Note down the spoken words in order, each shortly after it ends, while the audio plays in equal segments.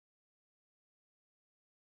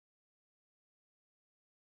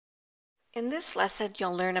In this lesson,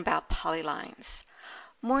 you'll learn about polylines.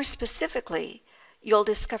 More specifically, you'll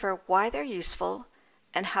discover why they're useful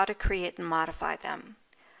and how to create and modify them.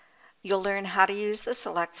 You'll learn how to use the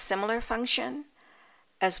Select Similar function,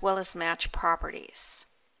 as well as match properties.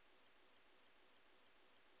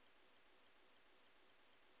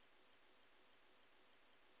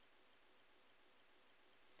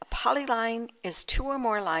 A polyline is two or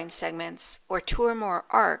more line segments, or two or more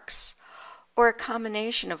arcs, or a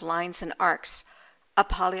combination of lines and arcs. A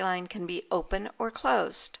polyline can be open or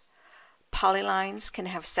closed. Polylines can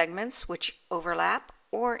have segments which overlap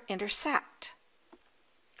or intersect.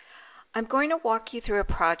 I'm going to walk you through a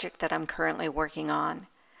project that I'm currently working on.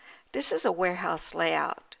 This is a warehouse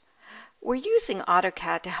layout. We're using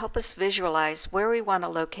AutoCAD to help us visualize where we want to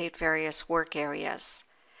locate various work areas,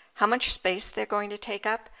 how much space they're going to take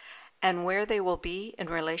up, and where they will be in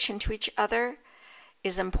relation to each other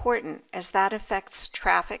is important, as that affects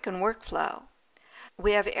traffic and workflow.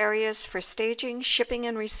 We have areas for staging, shipping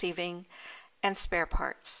and receiving, and spare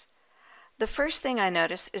parts. The first thing I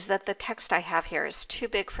notice is that the text I have here is too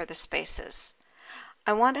big for the spaces.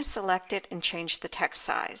 I want to select it and change the text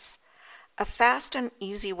size. A fast and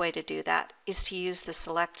easy way to do that is to use the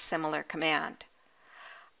Select Similar command.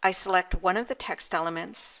 I select one of the text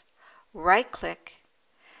elements, right-click,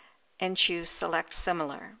 and choose Select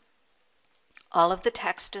Similar. All of the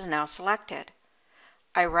text is now selected.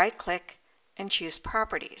 I right-click and choose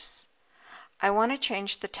Properties. I want to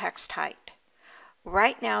change the text height.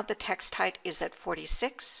 Right now the text height is at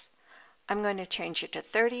 46. I'm going to change it to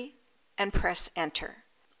 30 and press Enter.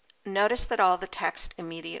 Notice that all the text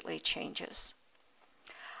immediately changes.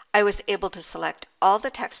 I was able to select all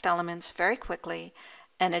the text elements very quickly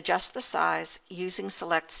and adjust the size using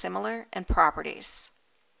Select Similar and Properties.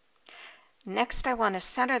 Next, I want to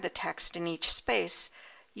center the text in each space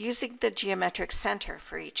using the geometric center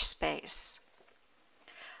for each space.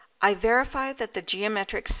 I verify that the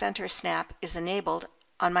geometric center snap is enabled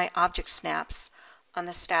on my object snaps on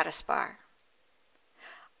the status bar.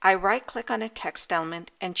 I right-click on a text element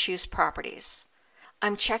and choose Properties.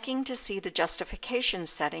 I'm checking to see the justification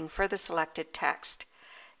setting for the selected text.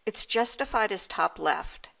 It's justified as top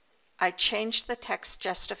left. I changed the text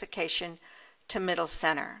justification to middle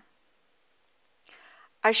center.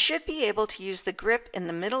 I should be able to use the grip in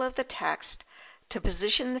the middle of the text to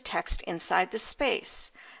position the text inside the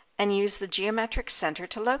space and use the geometric center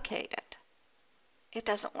to locate it. It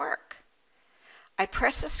doesn't work. I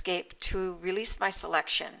press Escape to release my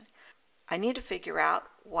selection. I need to figure out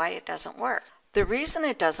why it doesn't work. The reason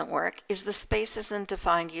it doesn't work is the space isn't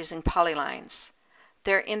defined using polylines.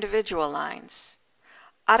 They're individual lines.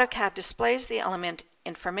 AutoCAD displays the element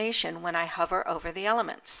information when I hover over the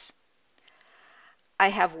elements. I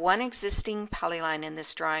have one existing polyline in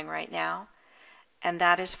this drawing right now, and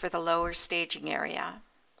that is for the lower staging area.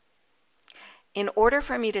 In order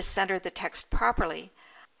for me to center the text properly,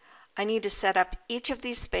 I need to set up each of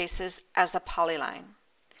these spaces as a polyline.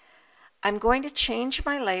 I'm going to change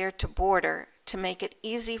my layer to border to make it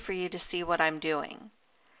easy for you to see what I'm doing.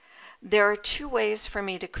 There are two ways for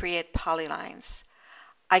me to create polylines.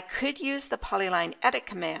 I could use the Polyline Edit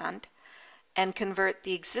command and convert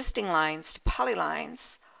the existing lines to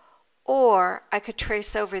polylines, or I could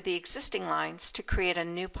trace over the existing lines to create a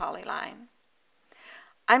new polyline.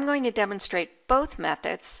 I'm going to demonstrate both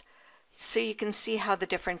methods so you can see how the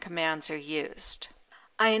different commands are used.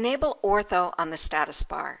 I enable Ortho on the status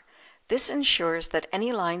bar. This ensures that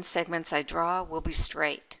any line segments I draw will be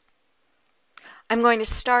straight. I'm going to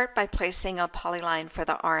start by placing a polyline for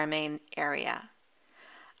the RMA area.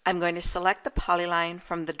 I'm going to select the polyline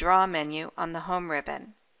from the Draw menu on the Home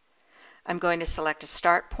ribbon. I'm going to select a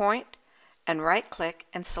start point and right-click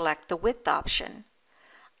and select the Width option.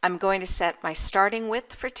 I'm going to set my starting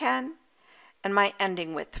width for 10 and my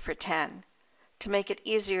ending width for 10 to make it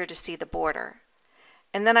easier to see the border.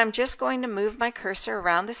 And then I'm just going to move my cursor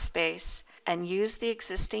around the space and use the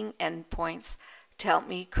existing endpoints to help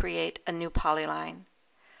me create a new polyline.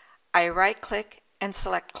 I right-click and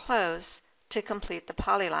select Close to complete the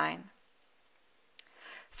polyline.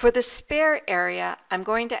 For the spare area, I'm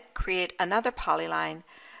going to create another polyline,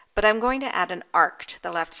 but I'm going to add an arc to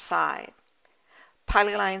the left side.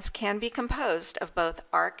 Polylines can be composed of both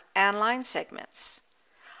arc and line segments.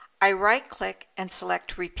 I right-click and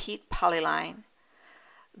select Repeat Polyline.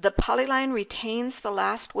 The polyline retains the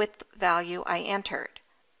last width value I entered,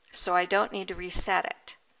 so I don't need to reset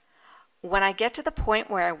it. When I get to the point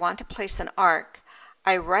where I want to place an arc,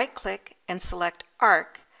 I right-click and select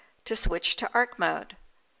Arc to switch to arc mode.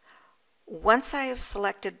 Once I have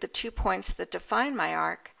selected the 2 points that define my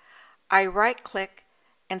arc, I right-click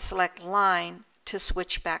and select Line to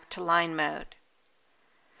switch back to line mode.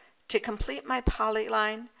 To complete my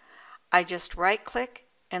polyline, I just right-click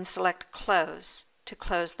and select Close to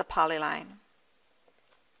close the polyline.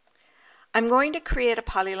 I'm going to create a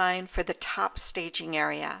polyline for the top staging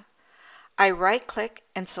area. I right-click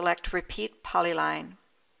and select Repeat Polyline.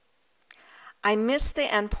 I missed the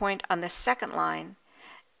endpoint on the second line,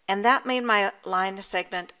 and that made my line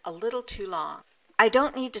segment a little too long. I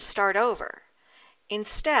don't need to start over.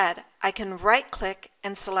 Instead, I can right-click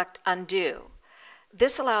and select Undo.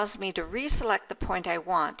 This allows me to reselect the point I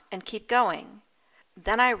want and keep going.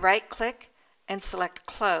 Then I right-click and select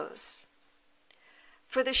Close.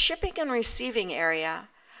 For the shipping and receiving area,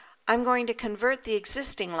 I'm going to convert the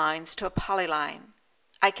existing lines to a polyline.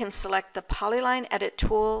 I can select the Polyline Edit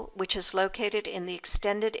tool, which is located in the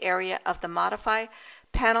extended area of the Modify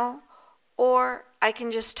panel, or I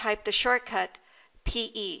can just type the shortcut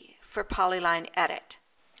PE for Polyline Edit.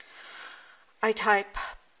 I type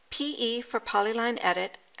PE for Polyline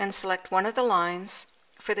Edit and select one of the lines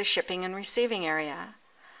for the shipping and receiving area.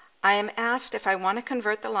 I am asked if I want to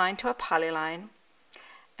convert the line to a polyline,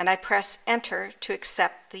 and I press Enter to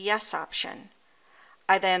accept the Yes option.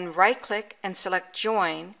 I then right-click and select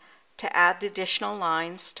Join to add the additional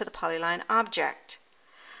lines to the polyline object.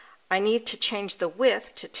 I need to change the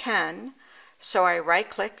width to 10, so I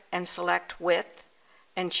right-click and select Width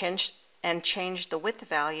and change the width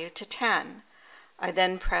value to 10. I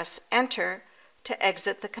then press Enter to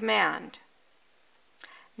exit the command.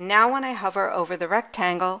 Now when I hover over the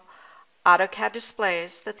rectangle, AutoCAD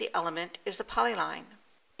displays that the element is a polyline.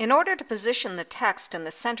 In order to position the text in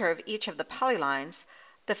the center of each of the polylines,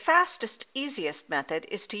 the fastest, easiest method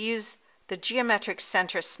is to use the geometric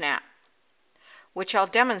center snap, which I'll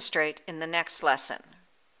demonstrate in the next lesson.